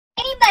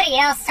anybody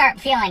else start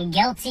feeling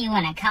guilty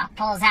when a cop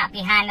pulls out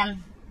behind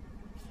them?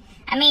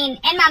 I mean,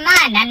 in my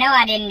mind, I know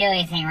I didn't do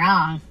anything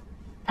wrong.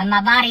 But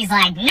my body's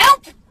like,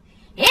 nope!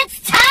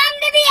 It's time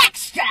to be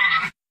extra!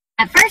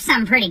 At first,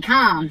 I'm pretty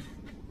calm.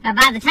 But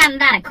by the time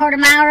about a quarter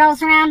mile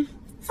rolls around,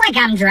 it's like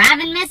I'm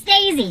driving Miss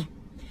Daisy.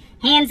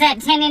 Hands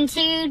at 10 and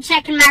 2,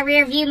 checking my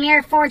rear view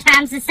mirror 4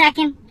 times a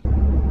second.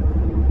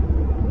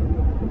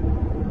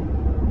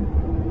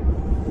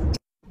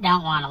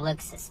 Don't want to look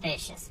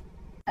suspicious.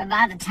 But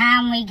by the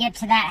time we get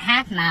to that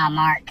half-mile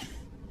mark,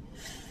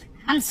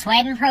 I'm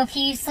sweating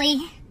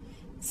profusely,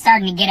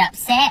 starting to get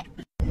upset.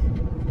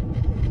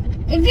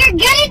 If you're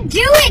gonna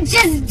do it,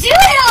 just do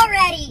it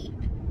already!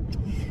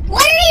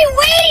 What are you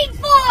waiting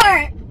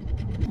for?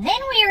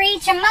 Then we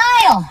reach a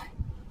mile.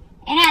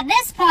 And at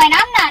this point,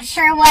 I'm not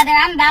sure whether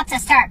I'm about to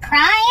start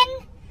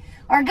crying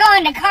or go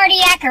into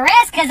cardiac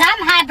arrest because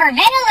I'm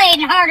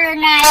hyperventilating harder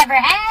than I ever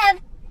have.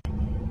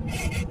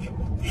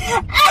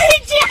 I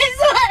just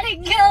want to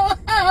go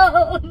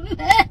home.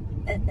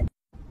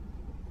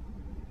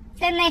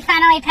 Then they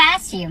finally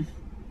pass you.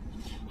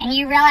 And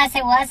you realize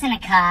it wasn't a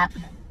cop.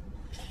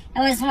 It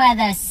was one of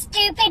those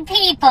stupid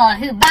people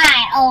who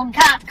buy old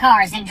cop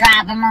cars and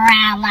drive them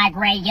around like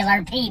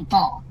regular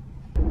people.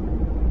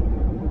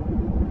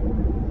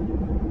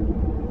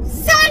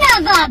 Son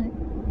of a